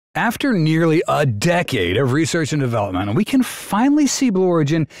After nearly a decade of research and development, we can finally see Blue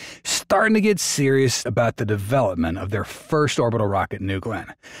Origin starting to get serious about the development of their first orbital rocket, New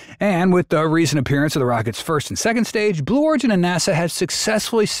Glenn. And with the recent appearance of the rocket's first and second stage, Blue Origin and NASA have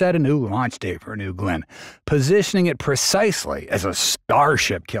successfully set a new launch date for New Glenn, positioning it precisely as a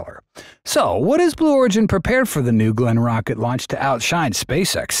Starship killer. So, what is Blue Origin prepared for the New Glenn rocket launch to outshine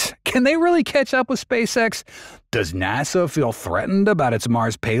SpaceX? Can they really catch up with SpaceX? Does NASA feel threatened about its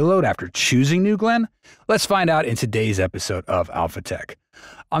Mars payload after choosing New Glenn? Let's find out in today's episode of Alpha Tech.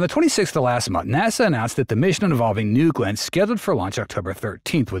 On the 26th of last month, NASA announced that the mission involving New Glenn is scheduled for launch October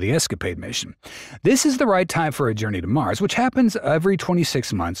 13th with the Escapade mission. This is the right time for a journey to Mars, which happens every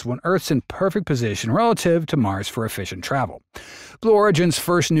 26 months when Earth's in perfect position relative to Mars for efficient travel. Blue Origin's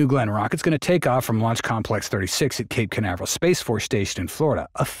first New Glenn rocket is going to take off from Launch Complex 36 at Cape Canaveral Space Force Station in Florida,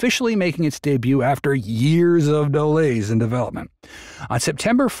 officially making its debut after years of delays in development. On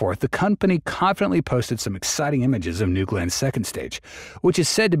September 4th, the company confidently posted some exciting images of New Glenn's second stage, which is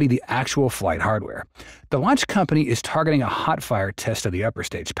said to be the actual flight hardware. The launch company is targeting a hot fire test of the upper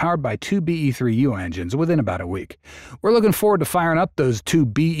stage, powered by two BE-3U engines within about a week. We're looking forward to firing up those two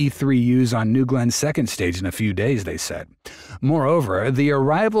BE-3Us on New Glenn's second stage in a few days, they said. Moreover, the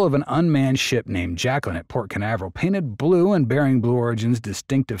arrival of an unmanned ship named Jacqueline at Port Canaveral, painted blue and bearing Blue Origin's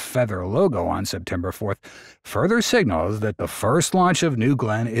distinctive feather logo on September 4th, further signals that the first launch of New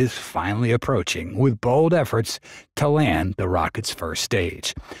Glenn is finally approaching, with bold efforts to land the rocket's first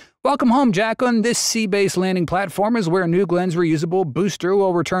stage. Welcome home, Jacqueline. This sea-based landing platform is where New Glenn's reusable booster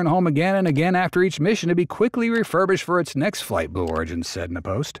will return home again and again after each mission to be quickly refurbished for its next flight, Blue Origin said in a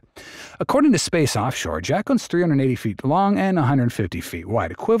post. According to Space Offshore, Jacqueline's 380 feet long and 150 feet wide,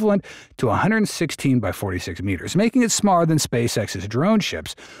 equivalent to 116 by 46 meters, making it smaller than SpaceX's drone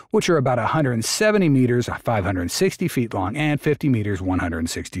ships, which are about 170 meters, 560 feet long, and 50 meters,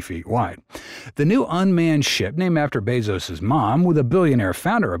 160 feet wide. The new unmanned ship, named after Bezos' mom, with a billionaire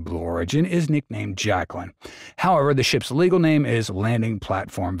founder of Blue Origin, is nicknamed Jacqueline. However, the ship's legal name is Landing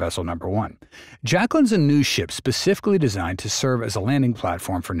Platform Vessel Number 1. Jacqueline's a new ship specifically designed to serve as a landing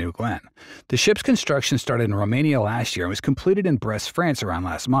platform for New Glenn. The ship's construction started in Romania last year and was completed in Brest, France around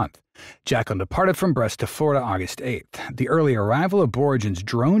last month. Jacqueline departed from Brest to Florida August 8th. The early arrival of Blue Origin's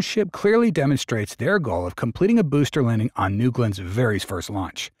drone ship clearly demonstrates their goal of completing a booster landing on New Glenn's very first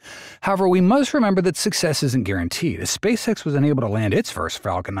launch. However, we must remember that success isn't guaranteed, as SpaceX was unable to land its first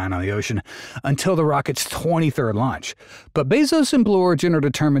Falcon 9 on the ocean until the rocket's 23rd launch. But Bezos and Blue Origin are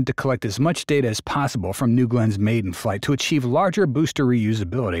determined to collect as much data as possible from New Glenn's maiden flight to achieve larger booster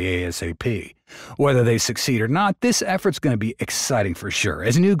reusability ASAP. Whether they succeed or not, this effort's going to be exciting for sure,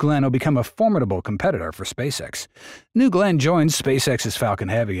 as New Glenn will become a formidable competitor for SpaceX. New Glenn joins SpaceX's Falcon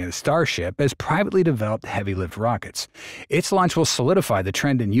Heavy and Starship as privately developed heavy-lift rockets. Its launch will solidify the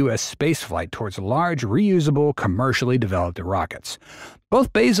trend in U.S. spaceflight towards large, reusable, commercially developed rockets.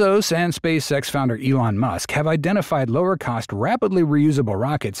 Both Bezos and SpaceX founder Elon Musk have identified lower-cost, rapidly reusable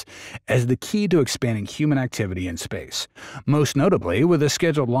rockets as the key to expanding human activity in space. Most notably, with a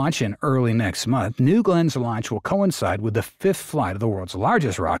scheduled launch in early next month, New Glenn's launch will coincide with the fifth flight of the world's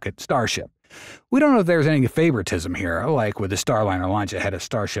largest rocket, Starship. We don't know if there's any favoritism here, like with the Starliner launch ahead of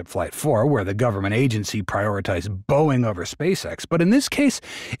Starship Flight 4, where the government agency prioritized Boeing over SpaceX, but in this case,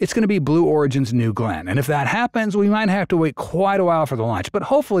 it's going to be Blue Origin's New Glenn, and if that happens, we might have to wait quite a while for the launch, but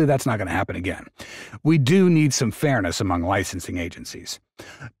hopefully that's not going to happen again. We do need some fairness among licensing agencies.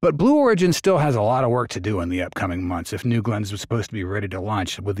 But Blue Origin still has a lot of work to do in the upcoming months if New Glenn was supposed to be ready to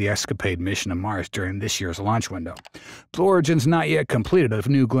launch with the Escapade mission to Mars during this year's launch window. Blue Origin's not yet completed a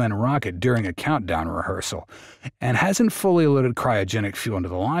New Glenn rocket during a countdown rehearsal, and hasn't fully loaded cryogenic fuel into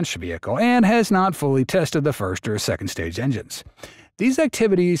the launch vehicle, and has not fully tested the first or second stage engines. These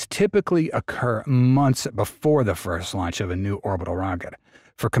activities typically occur months before the first launch of a new orbital rocket.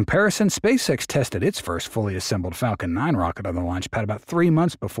 For comparison, SpaceX tested its first fully assembled Falcon 9 rocket on the launch pad about 3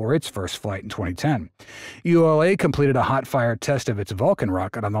 months before its first flight in 2010. ULA completed a hot fire test of its Vulcan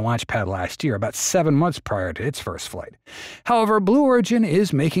rocket on the launch pad last year, about 7 months prior to its first flight. However, Blue Origin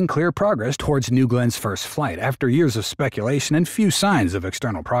is making clear progress towards New Glenn's first flight after years of speculation and few signs of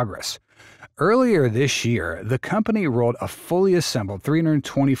external progress. Earlier this year, the company rolled a fully assembled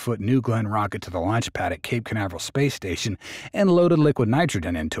 320-foot New Glenn rocket to the launch pad at Cape Canaveral Space Station and loaded liquid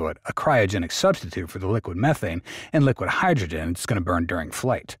nitrogen into it, a cryogenic substitute for the liquid methane and liquid hydrogen it's going to burn during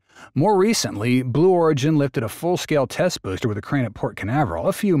flight. More recently, Blue Origin lifted a full-scale test booster with a crane at Port Canaveral,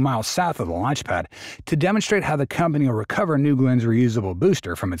 a few miles south of the launch pad, to demonstrate how the company will recover New Glen's reusable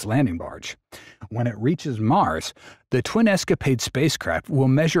booster from its landing barge. When it reaches Mars, the twin Escapade spacecraft will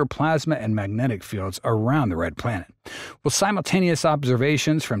measure plasma and magnetic fields around the red planet. With simultaneous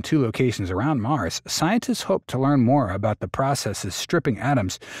observations from 2 locations around Mars, scientists hope to learn more about the processes stripping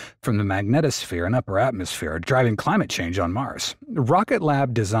atoms from the magnetosphere and upper atmosphere, driving climate change on Mars. Rocket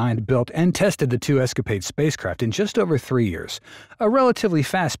Lab designed, built, and tested the 2 Escapade spacecraft in just over 3 years, a relatively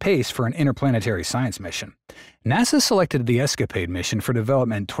fast pace for an interplanetary science mission. NASA selected the Escapade mission for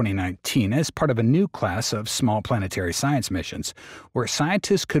development in 2019 as part of a new class of small planetary science missions, where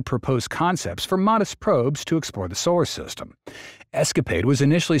scientists could propose concepts for modest probes to explore the solar system. Escapade was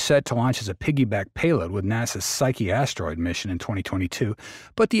initially set to launch as a piggyback payload with NASA's Psyche asteroid mission in 2022,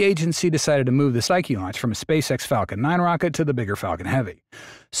 but the agency decided to move the Psyche launch from a SpaceX Falcon 9 rocket to the bigger Falcon Heavy.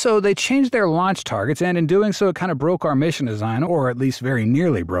 So they changed their launch targets, and in doing so, it kind of broke our mission design, or at least very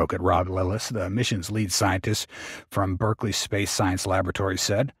nearly broke it, Rob Lillis, the mission's lead scientist from Berkeley Space Science Laboratory,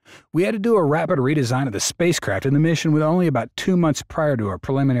 said. We had to do a rapid redesign of the spacecraft and the mission with only about 2 months prior to our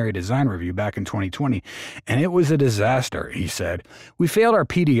preliminary design review back in 2020, and it was a disaster, he said. We failed our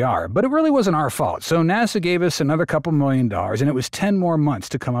PDR, but it really wasn't our fault, so NASA gave us another couple $1 million, and it was 10 more months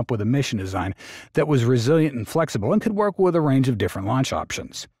to come up with a mission design that was resilient and flexible and could work with a range of different launch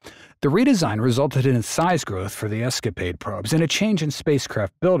options. The redesign resulted in size growth for the Escapade probes and a change in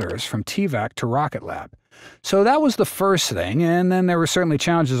spacecraft builders from TVAC to Rocket Lab. So that was the first thing, and then there were certainly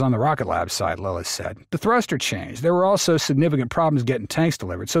challenges on the Rocket Lab side, Lillis said. The thruster changed. There were also significant problems getting tanks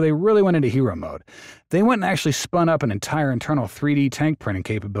delivered, so they really went into hero mode. They went and actually spun up an entire internal 3D tank printing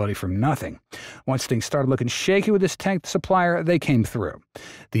capability from nothing. Once things started looking shaky with this tank supplier, they came through.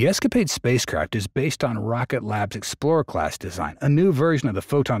 The Escapade spacecraft is based on Rocket Lab's Explorer-class design, a new version of the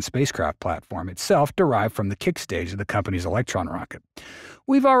Photon spacecraft platform itself derived from the kick stage of the company's Electron rocket.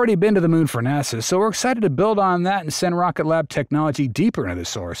 We've already been to the moon for NASA, so we're excited to build on that and send Rocket Lab technology deeper into the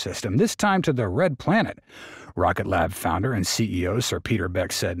solar system, this time to the red planet. Rocket Lab founder and CEO Sir Peter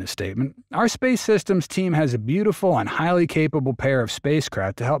Beck said in a statement, "Our space systems team has a beautiful and highly capable pair of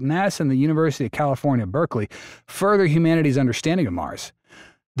spacecraft to help NASA and the University of California, Berkeley further humanity's understanding of Mars."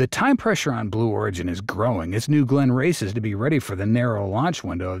 The time pressure on Blue Origin is growing as New Glenn races to be ready for the narrow launch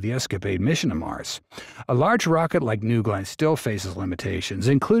window of the Escapade mission to Mars. A large rocket like New Glenn still faces limitations,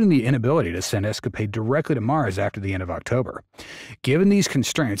 including the inability to send Escapade directly to Mars after the end of October. Given these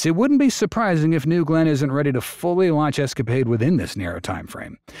constraints, it wouldn't be surprising if New Glenn isn't ready to fully launch Escapade within this narrow time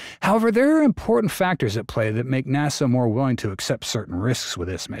frame. However, there are important factors at play that make NASA more willing to accept certain risks with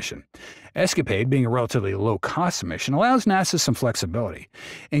this mission. Escapade, being a relatively low-cost mission, allows NASA some flexibility.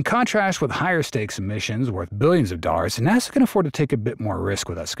 In contrast with higher-stakes missions worth billions of dollars, NASA can afford to take a bit more risk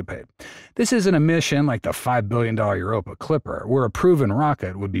with Escapade. This isn't a mission like the $5 billion Europa Clipper, where a proven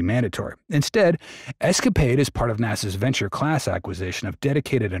rocket would be mandatory. Instead, Escapade is part of NASA's Venture-class acquisition of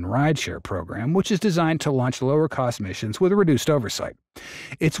Dedicated and Rideshare program, which is designed to launch lower-cost missions with reduced oversight.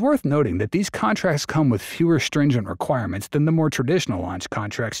 It's worth noting that these contracts come with fewer stringent requirements than the more traditional launch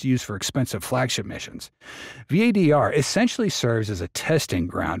contracts used for expensive flagship missions. VADR essentially serves as a testing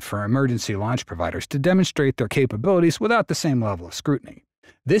ground for emergency launch providers to demonstrate their capabilities without the same level of scrutiny.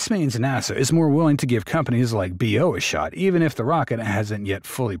 This means NASA is more willing to give companies like BO a shot, even if the rocket hasn't yet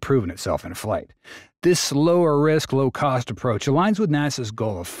fully proven itself in flight. This lower-risk, low-cost approach aligns with NASA's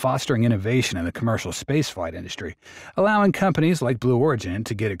goal of fostering innovation in the commercial spaceflight industry, allowing companies like Blue Origin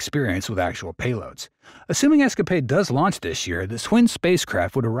to get experience with actual payloads. Assuming Escapade does launch this year, the twin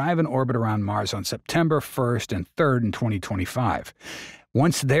spacecraft would arrive in orbit around Mars on September 1st and 3rd in 2025.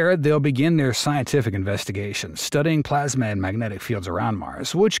 Once there, they'll begin their scientific investigations, studying plasma and magnetic fields around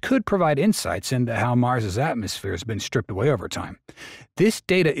Mars, which could provide insights into how Mars's atmosphere has been stripped away over time. This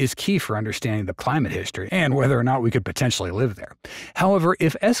data is key for understanding the climate history and whether or not we could potentially live there. However,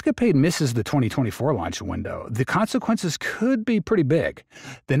 if Escapade misses the 2024 launch window, the consequences could be pretty big.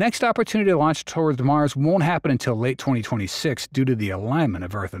 The next opportunity to launch towards Mars won't happen until late 2026 due to the alignment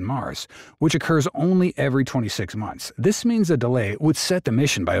of Earth and Mars, which occurs only every 26 months. This means a delay would set the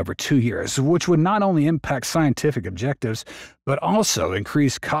mission by over 2 years, which would not only impact scientific objectives, but also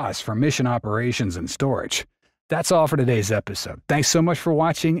increase costs for mission operations and storage. That's all for today's episode. Thanks so much for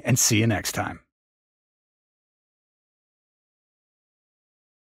watching, and see you next time.